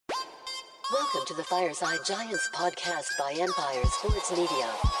Welcome to the Fireside Giants podcast by Empire Sports Media.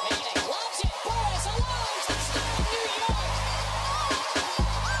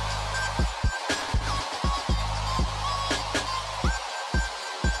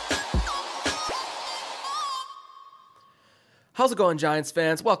 How's it going, Giants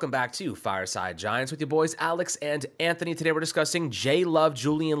fans? Welcome back to Fireside Giants with your boys Alex and Anthony. Today we're discussing Julian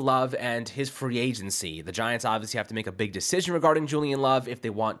Love, and his free agency. The Giants obviously have to make a big decision regarding Julian Love if they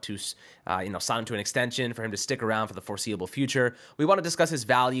want to, sign him to an extension for him to stick around for the foreseeable future. We want to discuss his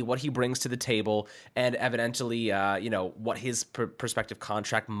value, what he brings to the table, and evidently, what his prospective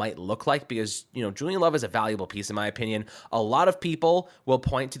contract might look like. Because Julian Love is a valuable piece, in my opinion. A lot of people will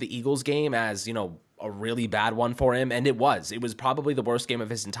point to the Eagles game as a really bad one for him, and it was probably the worst game of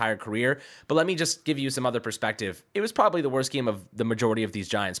his entire career. But let me just give you some other perspective. It was probably the worst game of the majority of these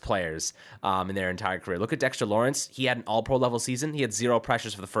Giants players in their entire career. Look at Dexter Lawrence. He had an all-pro level season. He had 0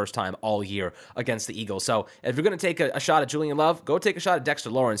 pressures for the first time all year against the Eagles. So if you're going to take a shot at Julian Love, go take a shot at Dexter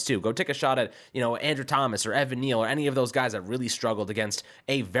Lawrence too. Go take a shot at Andrew Thomas or Evan Neal or any of those guys that really struggled against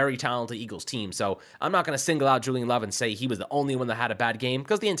a very talented Eagles team. So I'm not going to single out Julian Love and say he was the only one that had a bad game,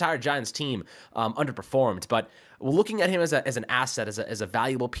 because the entire Giants team underperformed. But looking at him as an asset, as a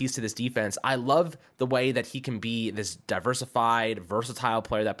valuable piece to this defense, I love the way that he can be this diversified, versatile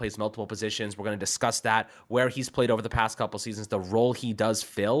player that plays multiple positions. We're going to discuss that, where he's played over the past couple seasons, the role he does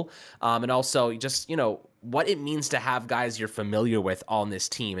fill, and also just, what it means to have guys you're familiar with on this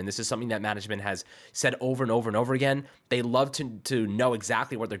team. And this is something that management has said over and over and over again. They love to know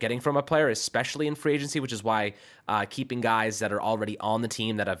exactly what they're getting from a player, especially in free agency, which is why keeping guys that are already on the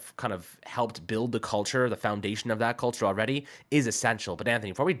team that have kind of helped build the culture, the foundation of that culture already, is essential. But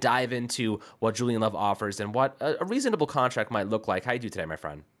Anthony, before we dive into what Julian Love offers and what a reasonable contract might look like, how you do today, my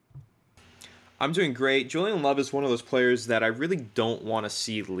friend? I'm doing great. Julian Love is one of those players that I really don't want to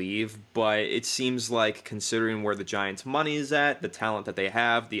see leave, but it seems like, considering where the Giants' money is at, the talent that they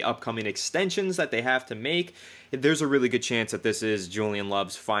have, the upcoming extensions that they have to make, there's a really good chance that this is Julian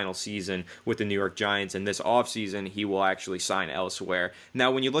Love's final season with the New York Giants, and this offseason he will actually sign elsewhere.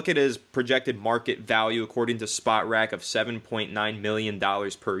 Now, when you look at his projected market value, according to SpotRack, of $7.9 million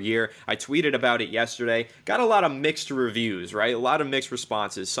per year, I tweeted about it yesterday, got a lot of mixed reviews, right? A lot of mixed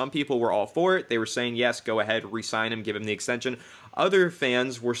responses. Some people were all for it. They were saying, yes, go ahead, re-sign him, give him the extension. Other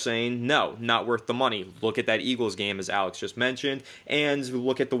fans were saying, no, not worth the money. Look at that Eagles game, as Alex just mentioned, and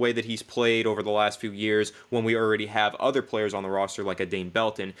look at the way that he's played over the last few years when we already have other players on the roster like a Dane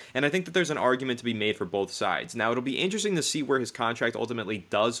Belton. And I think that there's an argument to be made for both sides. Now, it'll be interesting to see where his contract ultimately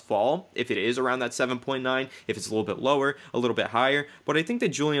does fall, if it is around that 7.9, if it's a little bit lower, a little bit higher. But I think that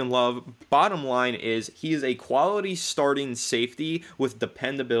Julian Love, bottom line is, he is a quality starting safety with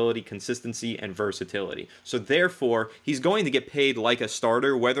dependability, consistency, and versatility. So therefore, he's going to get paid like a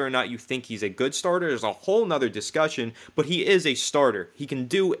starter. Whether or not you think he's a good starter is a whole nother discussion, but he is a starter. He can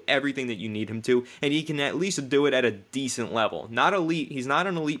do everything that you need him to, and he can at least do it at a decent level. Not elite. He's not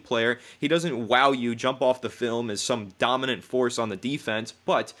an elite player. He doesn't wow you, jump off the film as some dominant force on the defense,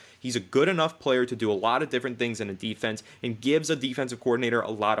 but he's a good enough player to do a lot of different things in a defense and gives a defensive coordinator a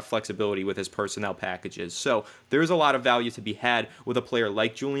lot of flexibility with his personnel packages. So there's a lot of value to be had with a player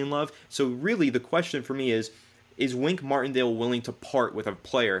like Julian Love. So really the question for me is Wink Martindale willing to part with a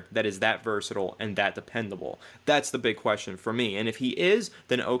player that is that versatile and that dependable? That's the big question for me. And if he is,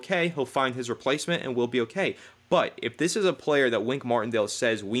 then okay, he'll find his replacement and we'll be okay. But if this is a player that Wink Martindale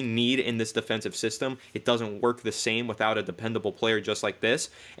says we need in this defensive system, it doesn't work the same without a dependable player just like this,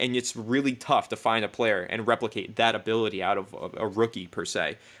 and it's really tough to find a player and replicate that ability out of a rookie per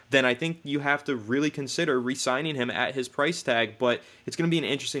se, then I think you have to really consider re-signing him at his price tag. But it's going to be an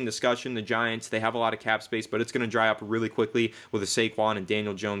interesting discussion. The Giants, they have a lot of cap space, but it's going to dry up really quickly with a Saquon and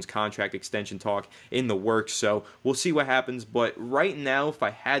Daniel Jones contract extension talk in the works. So we'll see what happens. But right now, if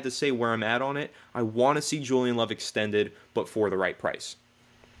I had to say where I'm at on it, I want to see Julian Love extended, but for the right price.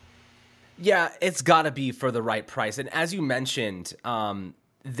 Yeah, it's got to be for the right price. And as you mentioned,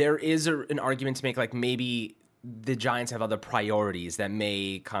 there is an argument to make, like maybe the Giants have other priorities that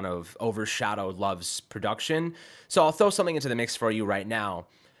may kind of overshadow Love's production. So I'll throw something into the mix for you right now.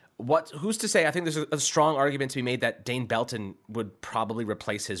 Who's to say? I think there's a strong argument to be made that Dane Belton would probably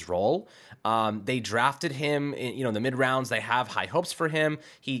replace his role. They drafted him in the mid rounds. They have high hopes for him.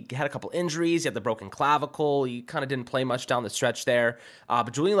 He had a couple injuries. He had the broken clavicle. He kind of didn't play much down the stretch there.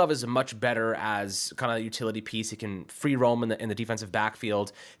 But Julian Love is much better as kind of a utility piece. He can free roam in the defensive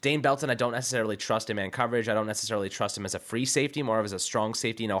backfield. Dane Belton, I don't necessarily trust him in coverage. I don't necessarily trust him as a free safety, more of as a strong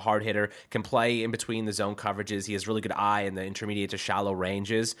safety, hard hitter, can play in between the zone coverages. He has really good eye in the intermediate to shallow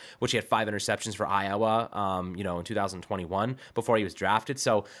ranges. which he had 5 interceptions for Iowa, in 2021 before he was drafted.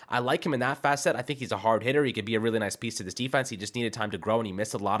 So I like him in that facet. I think he's a hard hitter. He could be a really nice piece to this defense. He just needed time to grow, and he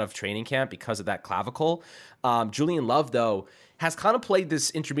missed a lot of training camp because of that clavicle. Julian Love, though, has kind of played this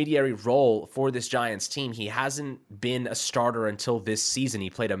intermediary role for this Giants team. He hasn't been a starter until this season.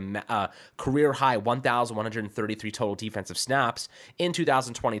 He played a career high 1,133 total defensive snaps in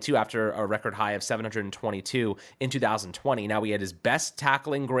 2022 after a record high of 722 in 2020. Now, he had his best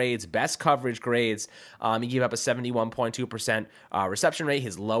tackling grades, best coverage grades. He gave up a 71.2% reception rate,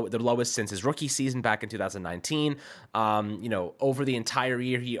 the lowest since his rookie season back in 2019. Over the entire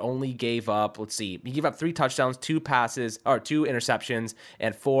year, he only gave up, he gave up 3 touchdowns, 2 interceptions,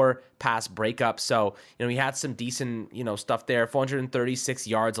 and 4 pass breakups. So, he had some decent, stuff there. 436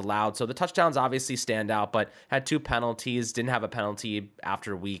 yards allowed. So the touchdowns obviously stand out, but had 2 penalties, didn't have a penalty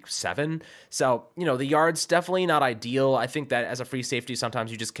after week 7. So, the yards definitely not ideal. I think that as a free safety,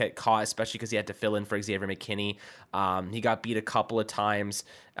 sometimes you just get caught, especially because he had to fill in for Xavier McKinney. He got beat a couple of times.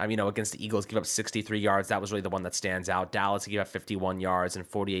 Against the Eagles, give up 63 yards. That was really the one that stands out. Dallas, he gave up 51 yards and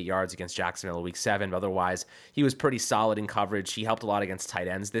 48 yards against Jacksonville in week 7. But otherwise, he was pretty solid in coverage. He helped a lot against tight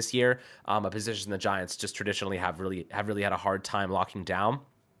ends this year, a position the Giants just traditionally have really had a hard time locking down.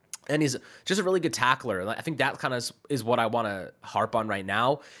 And he's just a really good tackler. I think that kind of is what I want to harp on right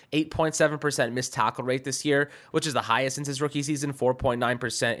now. 8.7% missed tackle rate this year, which is the highest since his rookie season,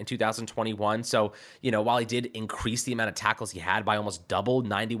 4.9% in 2021. So, while he did increase the amount of tackles he had by almost double,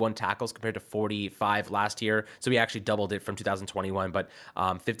 91 tackles compared to 45 last year. So he actually doubled it from 2021, but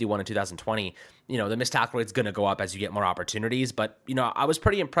 51 in 2020. The missed tackle rate's going to go up as you get more opportunities. But, I was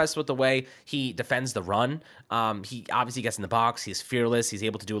pretty impressed with the way he defends the run. He obviously gets in the box. He's fearless. He's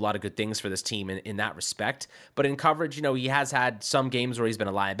able to do a lot of good things for this team in that respect. But in coverage, he has had some games where he's been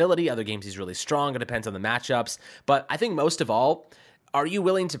a liability. Other games he's really strong. It depends on the matchups. But I think most of all, are you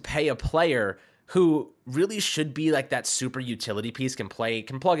willing to pay a player who really should be like that super utility piece, can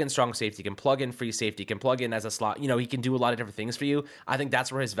plug in strong safety, can plug in free safety, can plug in as a slot, he can do a lot of different things for you. I think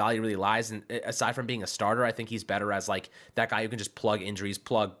that's where his value really lies. And aside from being a starter, I think he's better as like that guy who can just plug injuries,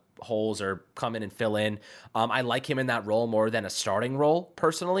 plug holes, or come in and fill in. I like him in that role more than a starting role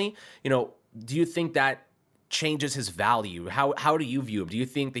personally. Do you think that changes his value? How do you view him? Do you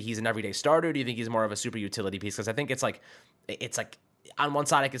think that he's an everyday starter? Do you think he's more of a super utility piece? Because I think it's like on one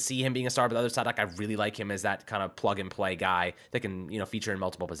side I could see him being a star, but the other side, I really like him as that kind of plug and play guy that can, feature in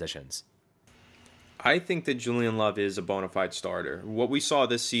multiple positions. I think that Julian Love is a bona fide starter. What we saw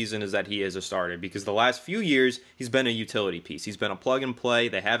this season is that he is a starter because the last few years, he's been a utility piece. He's been a plug and play.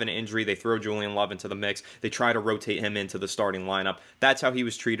 They have an injury. They throw Julian Love into the mix. They try to rotate him into the starting lineup. That's how he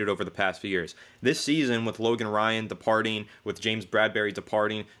was treated over the past few years. This season, with Logan Ryan departing, with James Bradbury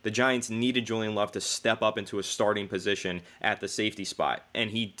departing, the Giants needed Julian Love to step up into a starting position at the safety spot.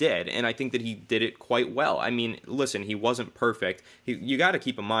 And he did. And I think that he did it quite well. I mean, listen, he wasn't perfect. You got to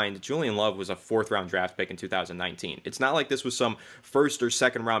keep in mind, Julian Love was a 4th-round draft pick in 2019. It's not like this was some 1st or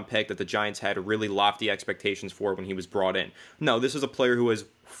 2nd round pick that the Giants had really lofty expectations for when he was brought in. No, this is a player who has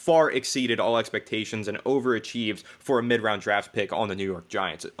far exceeded all expectations and overachieved for a mid-round draft pick on the New York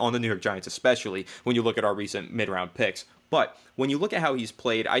Giants, especially when you look at our recent mid-round picks. But when you look at how he's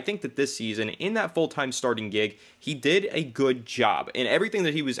played, I think that this season, in that full-time starting gig, he did a good job in everything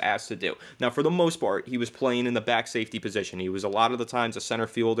that he was asked to do. Now, for the most part, he was playing in the back safety position. He was a lot of the times a center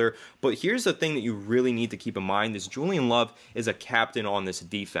fielder. But here's the thing that you really need to keep in mind is Julian Love is a captain on this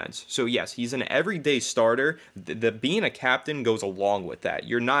defense. So yes, he's an everyday starter. Being a captain goes along with that.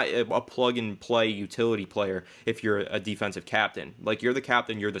 You're not a plug-and-play utility player if you're a defensive captain. Like, you're the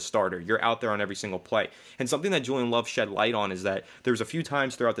captain, you're the starter. You're out there on every single play. And something that Julian Love shed light on is that there was a few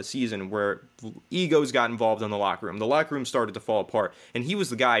times throughout the season where egos got involved in the locker room. The locker room started to fall apart, and he was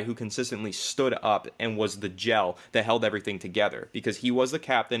the guy who consistently stood up and was the gel that held everything together because he was the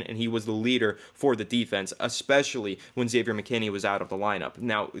captain and he was the leader for the defense, especially when Xavier McKinney was out of the lineup.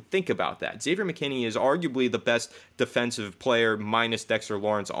 Now, think about that. Xavier McKinney is arguably the best defensive player minus Dexter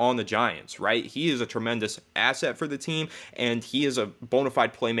Lawrence on the Giants, right? He is a tremendous asset for the team, and he is a bona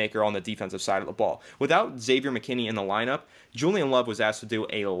fide playmaker on the defensive side of the ball. Without Xavier McKinney in the lineup, Julian Love was asked to do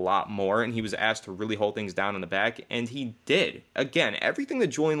a lot more, and he was asked to really hold things down in the back, and he did. Again, everything that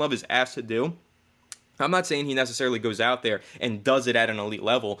Julian Love is asked to do, I'm not saying he necessarily goes out there and does it at an elite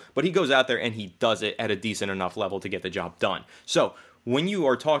level, but he goes out there and he does it at a decent enough level to get the job done. So when you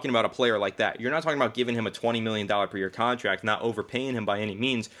are talking about a player like that, you're not talking about giving him a $20 million per year contract, not overpaying him by any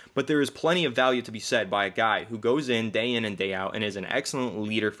means, but there is plenty of value to be said by a guy who goes in and day out and is an excellent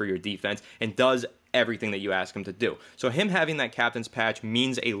leader for your defense and does everything that you ask him to do. So him having that captain's patch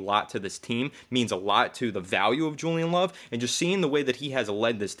means a lot to this team, means a lot to the value of Julian Love, and just seeing the way that he has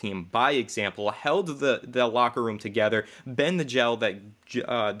led this team by example, held the locker room together, been the gel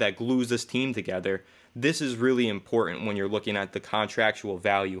that glues this team together. This is really important when you're looking at the contractual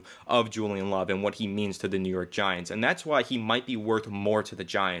value of Julian Love and what he means to the New York Giants. And that's why he might be worth more to the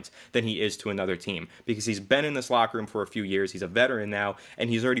Giants than he is to another team, because he's been in this locker room for a few years. He's a veteran now, and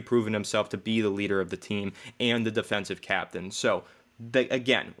he's already proven himself to be the leader of the team and the defensive captain. So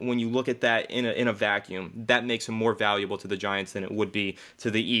again, when you look at that in a vacuum, that makes him more valuable to the Giants than it would be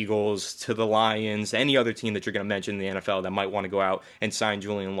to the Eagles, to the Lions, any other team that you're going to mention in the NFL that might want to go out and sign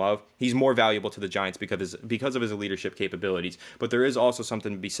Julian Love. He's more valuable to the Giants because of his leadership capabilities. But there is also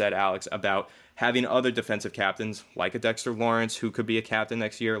something to be said, Alex, about having other defensive captains like a Dexter Lawrence, who could be a captain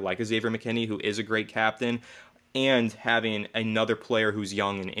next year, like a Xavier McKinney, who is a great captain, and having another player who's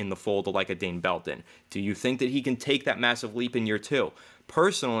young and in the fold like a Dane Belton. Do you think that he can take that massive leap in year two?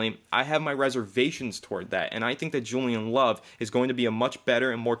 Personally, I have my reservations toward that, and I think that Julian Love is going to be a much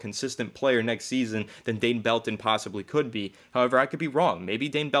better and more consistent player next season than Dane Belton possibly could be. However, I could be wrong. Maybe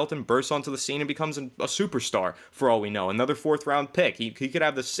Dane Belton bursts onto the scene and becomes a superstar, for all we know. Another fourth-round pick. He could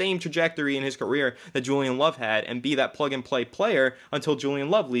have the same trajectory in his career that Julian Love had and be that plug-and-play player until Julian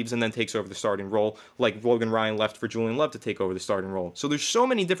Love leaves and then takes over the starting role, like Logan Ryan left for Julian Love to take over the starting role. So there's so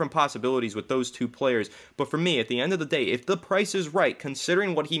many different possibilities with those two players, but for me, at the end of the day, if the price is right,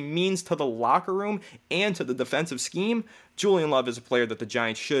 considering what he means to the locker room and to the defensive scheme, Julian Love is a player that the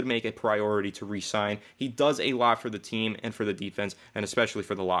Giants should make a priority to re-sign. He does a lot for the team and for the defense, and especially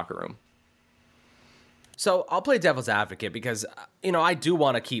for the locker room. So I'll play devil's advocate because, I do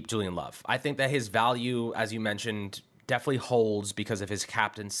want to keep Julian Love. I think that his value, as you mentioned, definitely holds because of his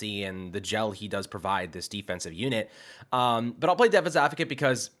captaincy and the gel he does provide this defensive unit. But I'll play devil's advocate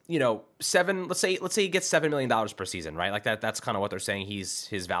because, let's say he gets $7 million per season, right? Like that's kind of what they're saying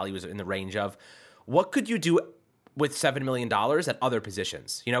his value is in the range of. What could you do with $7 million at other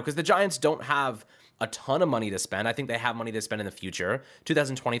positions? Because the Giants don't have a ton of money to spend. I think they have money to spend in the future.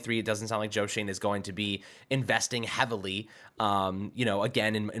 2023, it doesn't sound like Joe Schoen is going to be investing heavily,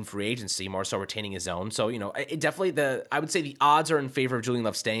 again, in free agency, more so retaining his own. So, it definitely, I would say the odds are in favor of Julian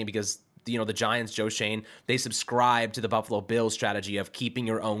Love staying because, the Giants, Joe Schoen, they subscribe to the Buffalo Bills strategy of keeping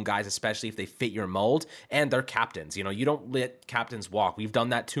your own guys, especially if they fit your mold, and they're captains. You don't let captains walk. We've done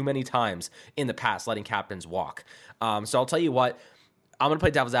that too many times in the past, letting captains walk. So I'll tell you what, I'm going to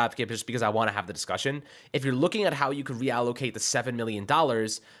play devil's advocate just because I want to have the discussion. If you're looking at how you could reallocate the $7 million,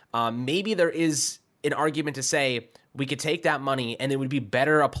 maybe there is an argument to say we could take that money and it would be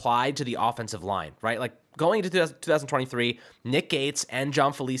better applied to the offensive line, right? Like going into 2023, Nick Gates and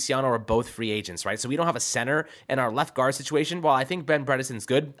John Feliciano are both free agents, right? So we don't have a center in our left guard situation. While I think Ben Bredesen's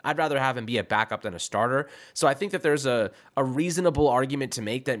good, I'd rather have him be a backup than a starter. So I think that there's a reasonable argument to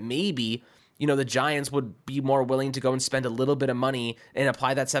make that maybe the Giants would be more willing to go and spend a little bit of money and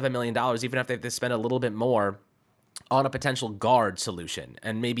apply that $7 million, even if they have to spend a little bit more on a potential guard solution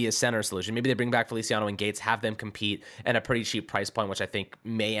and maybe a center solution. Maybe they bring back Feliciano and Gates, have them compete at a pretty cheap price point, which I think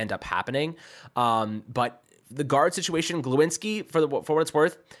may end up happening. But the guard situation, Glowinski, for what it's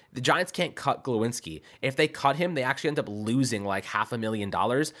worth, the Giants can't cut Glowinski. If they cut him, they actually end up losing like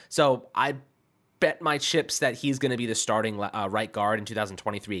 $500,000. So I bet my chips that he's going to be the starting right guard in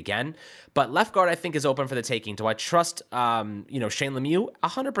 2023 again. But left guard, I think, is open for the taking. Do I trust, Shane Lemieux?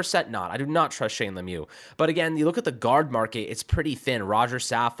 100% not. I do not trust Shane Lemieux. But again, you look at the guard market, it's pretty thin. Roger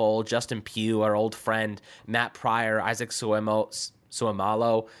Saffold, Justin Pugh, our old friend, Matt Pryor, Isaac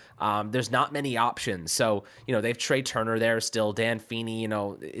Suamalo. There's not many options. So, they've Trey Turner there still, Dan Feeney,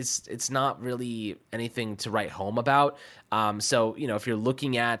 it's not really anything to write home about. So, if you're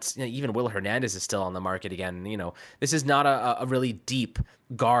looking at, even Will Hernandez is still on the market again, this is not a really deep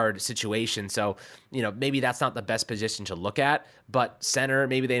guard situation. So, maybe that's not the best position to look at, but center,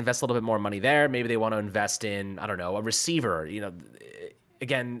 maybe they invest a little bit more money there. Maybe they want to invest in, a receiver,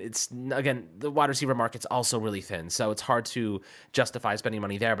 Again, the wide receiver market's also really thin, so it's hard to justify spending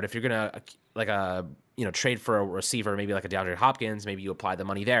money there. But if you're gonna trade for a receiver, maybe like a DeAndre Hopkins, maybe you apply the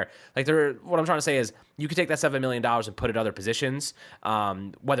money there. What I'm trying to say is you could take that $7 million and put it other positions,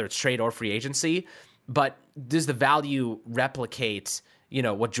 whether it's trade or free agency. But does the value replicate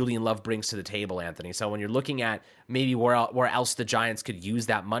what Julian Love brings to the table, Anthony. So when you're looking at maybe where else the Giants could use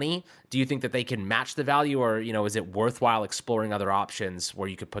that money, do you think that they can match the value, or, is it worthwhile exploring other options where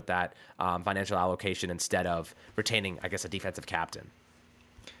you could put that financial allocation instead of retaining, I guess, a defensive captain?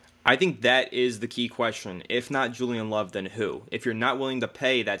 I think that is the key question. If not Julian Love, then who? If you're not willing to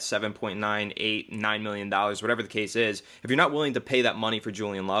pay that $7.9, $8, $9 million, whatever the case is, if you're not willing to pay that money for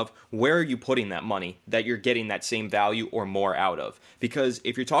Julian Love, where are you putting that money that you're getting that same value or more out of? Because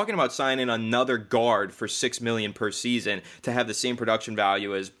if you're talking about signing another guard for $6 million per season to have the same production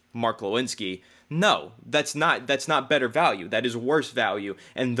value as Mark Lewinsky, no, that's not better value. That is worse value.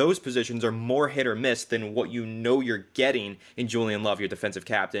 And those positions are more hit or miss than what you're getting in Julian Love, your defensive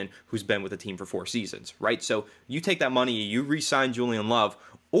captain, who's been with the team for 4 seasons, right? So you take that money, you re-sign Julian Love,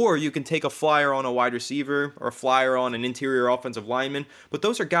 or you can take a flyer on a wide receiver or a flyer on an interior offensive lineman. But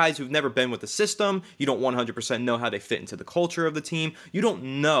those are guys who've never been with the system. You don't 100% know how they fit into the culture of the team. You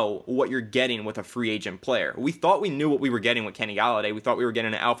don't know what you're getting with a free agent player. We thought we knew what we were getting with Kenny Golladay. We thought we were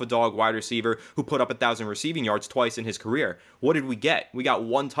getting an alpha dog wide receiver who put up 1,000 receiving yards twice in his career. What did we get? We got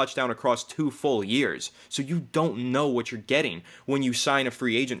 1 touchdown across 2 full years. So you don't know what you're getting when you sign a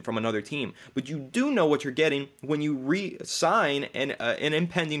free agent from another team. But you do know what you're getting when you re-sign an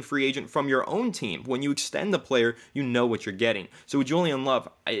impending free agent from your own team. When you extend the player, you know what you're getting. So with Julian Love,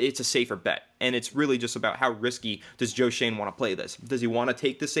 it's a safer bet. And it's really just about how risky does Joe Schoen want to play this. Does he want to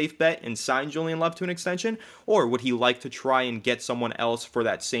take the safe bet and sign Julian Love to an extension? Or would he like to try and get someone else for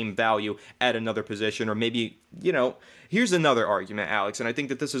that same value at another position? Or maybe, here's another argument, Alex, and I think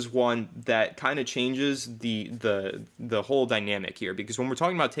that this is one that kind of changes the whole dynamic here. Because when we're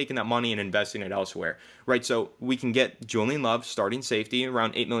talking about taking that money and investing it elsewhere, right? So we can get Julian Love, starting safety,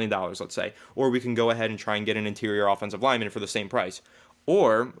 around $8 million, let's say. Or we can go ahead and try and get an interior offensive lineman for the same price.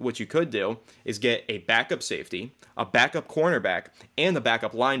 Or what you could do is get a backup safety, a backup cornerback, and a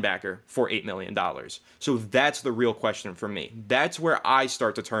backup linebacker for $8 million. So that's the real question for me. That's where I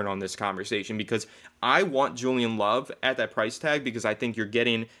start to turn on this conversation, because I want Julian Love at that price tag because I think you're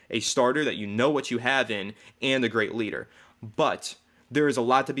getting a starter that you know what you have in and a great leader. But there is a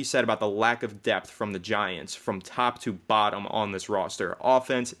lot to be said about the lack of depth from the Giants from top to bottom on this roster.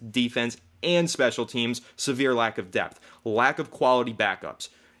 Offense, defense, and special teams, severe lack of depth, lack of quality backups.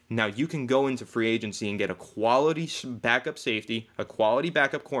 Now you can go into free agency and get a quality backup safety, a quality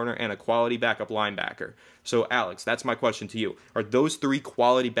backup corner, and a quality backup linebacker. So Alex, that's my question to you. Are those 3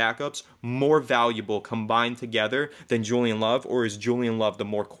 quality backups more valuable combined together than Julian Love, or is Julian Love the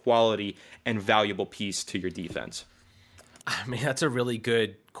more quality and valuable piece to your defense? I mean, that's a really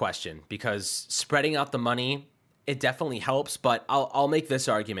good question, because spreading out the money, it definitely helps, but I'll make this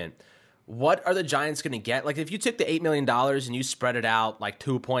argument. What are the Giants going to get? Like, if you took the $8 million and you spread it out like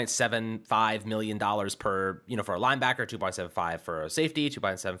 $2.75 million per, for a linebacker, 2.75 for a safety,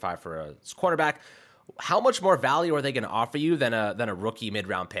 2.75 for a quarterback, how much more value are they going to offer you than a rookie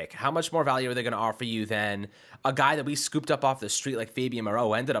mid-round pick? How much more value are they going to offer you than a guy that we scooped up off the street like Fabian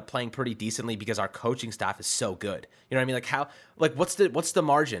Moreau, ended up playing pretty decently because our coaching staff is so good? You know what I mean? What's the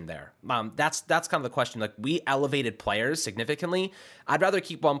margin there? That's kind of the question. Like, we elevated players significantly. I'd rather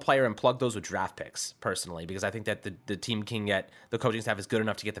keep one player and plug those with draft picks personally, because I think that the team can get, the coaching staff is good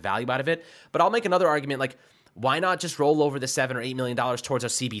enough to get the value out of it. But I'll make another argument, like, why not just roll over the $7 or $8 million towards our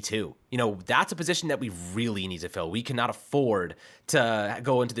CB2? That's a position that we really need to fill. We cannot afford to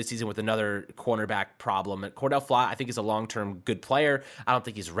go into the season with another cornerback problem. Cordell Flott, I think, is a long-term good player. I don't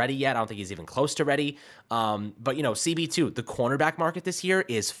think he's ready yet. I don't think he's even close to ready. But, CB2, the cornerback market this year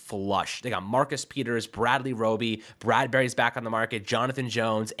is flush. They got Marcus Peters, Bradley Roby, Bradbury's back on the market, Jonathan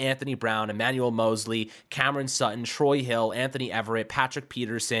Jones, Anthony Brown, Emmanuel Mosley, Cameron Sutton, Troy Hill, Anthony Everett, Patrick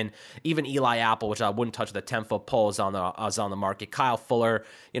Peterson, even Eli Apple, which I wouldn't touch with a 10-foot pole, is on the market. Kyle Fuller,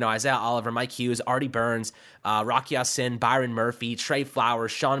 Isaiah Oliver, Mike Hughes, Artie Burns, Rocky Ya-Sin, Byron Murphy, Trey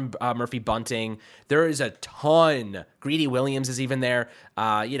Flowers, Sean Murphy Bunting. There is a ton. Greedy Williams is even there.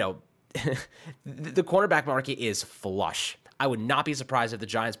 The cornerback market is flush. I would not be surprised if the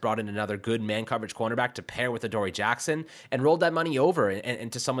Giants brought in another good man coverage cornerback to pair with Adoree Jackson and rolled that money over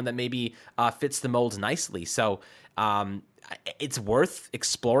into someone that maybe fits the mold nicely. So it's worth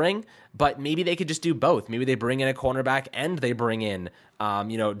exploring, but maybe they could just do both. Maybe they bring in a cornerback and they bring in,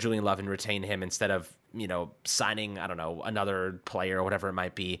 Julian Love and retain him instead of, signing, I don't know, another player or whatever it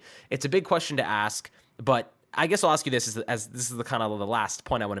might be. It's a big question to ask, but I guess I'll ask you this as this is the kind of the last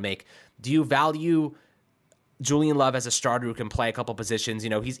point I want to make. Do you value Julian Love as a starter who can play a couple positions?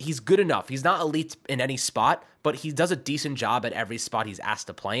 He's good enough. He's not elite in any spot, but he does a decent job at every spot he's asked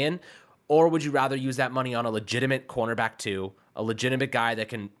to play in. Or would you rather use that money on a legitimate cornerback too, a legitimate guy that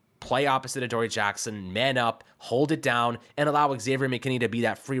can play opposite Adoree Jackson, man up, hold it down, and allow Xavier McKinney to be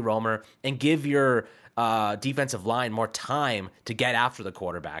that free roamer and give your defensive line more time to get after the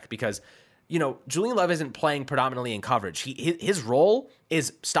quarterback. Because, you know, Julian Love isn't playing predominantly in coverage. His role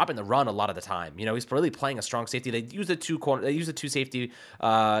is stopping the run a lot of the time. You know, he's really playing a strong safety. They use the two safety,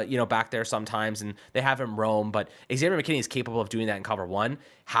 back there sometimes, and they have him roam. But Xavier McKinney is capable of doing that in cover one.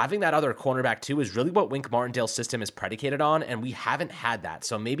 Having that other cornerback too is really what Wink Martindale's system is predicated on, and we haven't had that.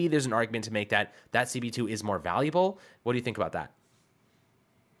 So maybe there's an argument to make that CB2 is more valuable. What do you think about that?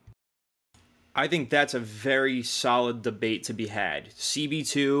 I think that's a very solid debate to be had.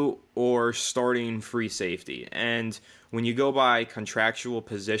 CB2 or starting free safety. And when you go by contractual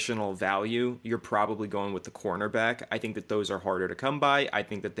positional value, you're probably going with the cornerback. I think that those are harder to come by. I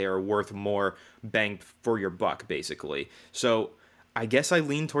think that they are worth more bang for your buck, basically. So I guess I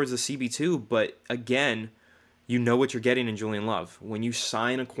lean towards the CB2, but again, you know what you're getting in Julian Love. When you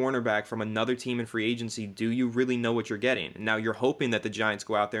sign a cornerback from another team in free agency, do you really know what you're getting? Now, you're hoping that the Giants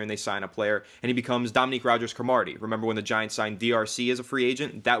go out there and they sign a player and he becomes Dominique Rodgers-Cromartie. Remember when the Giants signed DRC as a free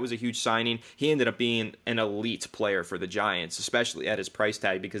agent? That was a huge signing. He ended up being an elite player for the Giants, especially at his price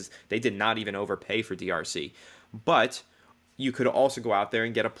tag, because they did not even overpay for DRC. But you could also go out there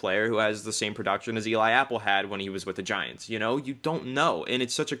and get a player who has the same production as Eli Apple had when he was with the Giants. You know, you don't know. And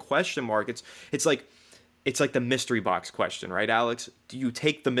it's such a question mark. It's like the mystery box question, right, Alex? Do you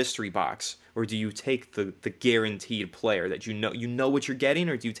take the mystery box, or do you take the guaranteed player that you know what you're getting,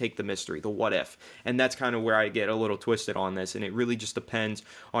 or do you take the mystery, the what if? And that's kind of where I get a little twisted on this, and it really just depends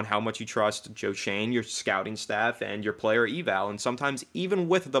on how much you trust Joe Schoen, your scouting staff, and your player eval. And sometimes even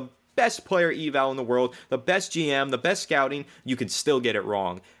with the best player eval in the world, the best GM, the best scouting, you can still get it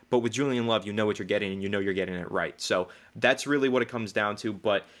wrong. But with Julian Love, you know what you're getting, and you know you're getting it right. So that's really what it comes down to.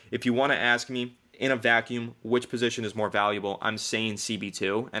 But if you want to ask me, in a vacuum, which position is more valuable? I'm saying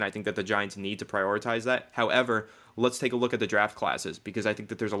CB2, and I think that the Giants need to prioritize that. However, let's take a look at the draft classes, because I think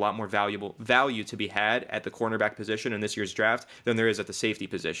that there's a lot more value to be had at the cornerback position in this year's draft than there is at the safety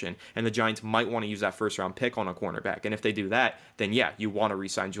position. And the Giants might want to use that first-round pick on a cornerback. And if they do that, then yeah, you want to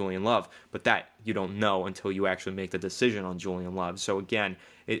re-sign Julian Love. But that you don't know until you actually make the decision on Julian Love. So again,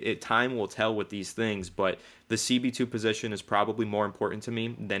 time will tell with these things, but the CB2 position is probably more important to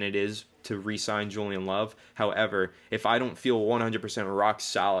me than it is to re-sign Julian Love. However, if I don't feel 100% rock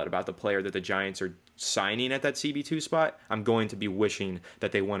solid about the player that the Giants are signing at that CB2 spot, I'm going to be wishing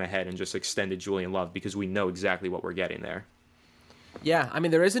that they went ahead and just extended Julian Love, because we know exactly what we're getting there. Yeah, I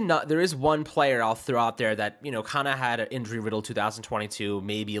mean, there is one player I'll throw out there that, you know, kind of had an injury-riddled 2022,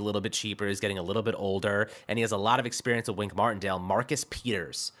 maybe a little bit cheaper, is getting a little bit older, and he has a lot of experience with Wink Martindale, Marcus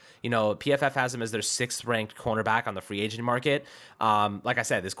Peters. You know, PFF has him as their 6th-ranked cornerback on the free agent market. Like I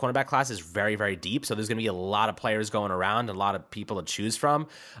said, this cornerback class is very, very deep, so there's going to be a lot of players going around and a lot of people to choose from.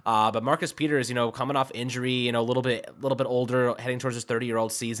 But Marcus Peters, you know, coming off injury, you know, a little bit older, heading towards his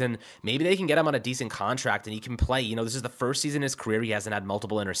 30-year-old season, maybe they can get him on a decent contract and he can play. You know, this is the first season in his career he hasn't had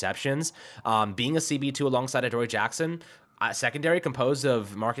multiple interceptions. Being a CB2 alongside Adoree Jackson, secondary composed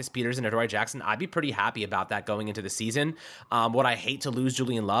of Marcus Peters and Adoree Jackson, I'd be pretty happy about that going into the season. Would I hate to lose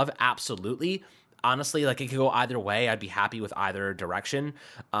Julian Love? Absolutely. Honestly, like, it could go either way. I'd be happy with either direction.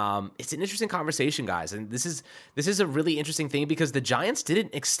 It's an interesting conversation, guys, and this is a really interesting thing, because the Giants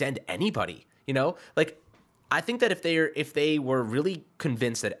didn't extend anybody. You know, like, I think that if they were really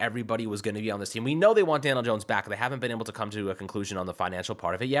convinced that everybody was going to be on this team, we know they want Daniel Jones back. They haven't been able to come to a conclusion on the financial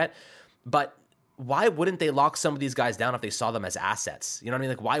part of it yet, but why wouldn't they lock some of these guys down if they saw them as assets? You know what I mean?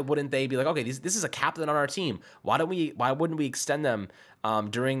 Like, why wouldn't they be like, okay, this is a captain on our team. Why wouldn't we extend them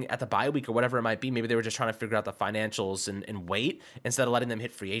at the bye week or whatever it might be? Maybe they were just trying to figure out the financials and wait instead of letting them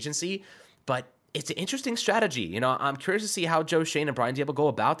hit free agency. But it's an interesting strategy. You know, I'm curious to see how Joe Schoen and Brian Daboll go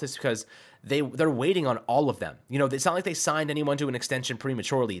about this, because they're waiting on all of them. You know, it's not like they signed anyone to an extension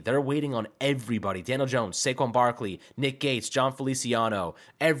prematurely. They're waiting on everybody. Daniel Jones, Saquon Barkley, Nick Gates, John Feliciano,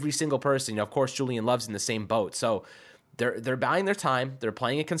 every single person. You know, of course, Julian Love's in the same boat. So they're buying their time. They're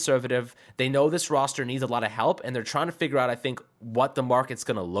playing it conservative. They know this roster needs a lot of help, and they're trying to figure out, I think, what the market's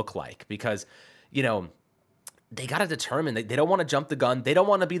going to look like, because, you know, they got to determine. They don't want to jump the gun. They don't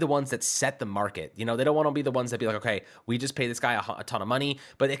want to be the ones that set the market. You know, they don't want to be the ones that be like, okay, we just pay this guy a ton of money,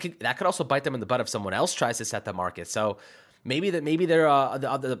 but that could also bite them in the butt if someone else tries to set the market. So maybe they're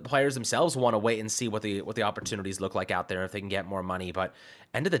the players themselves want to wait and see what the opportunities look like out there if they can get more money. But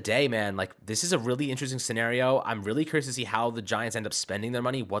end of the day, man, like this is a really interesting scenario. I'm really curious to see how the Giants end up spending their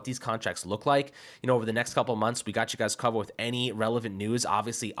money, what these contracts look like. Over the next couple of months, we got you guys covered with any relevant news,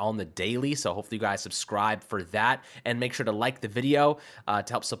 obviously on the daily. So hopefully you guys subscribe for that and make sure to like the video to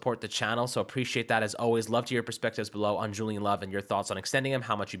help support the channel. So appreciate that as always. Love to hear your perspectives below on Julian Love and your thoughts on extending him,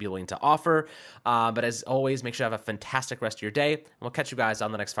 how much you'd be willing to offer. But as always, make sure you have a fantastic rest of your day, and we'll catch you guys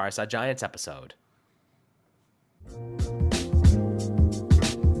on the next Fireside Giants episode.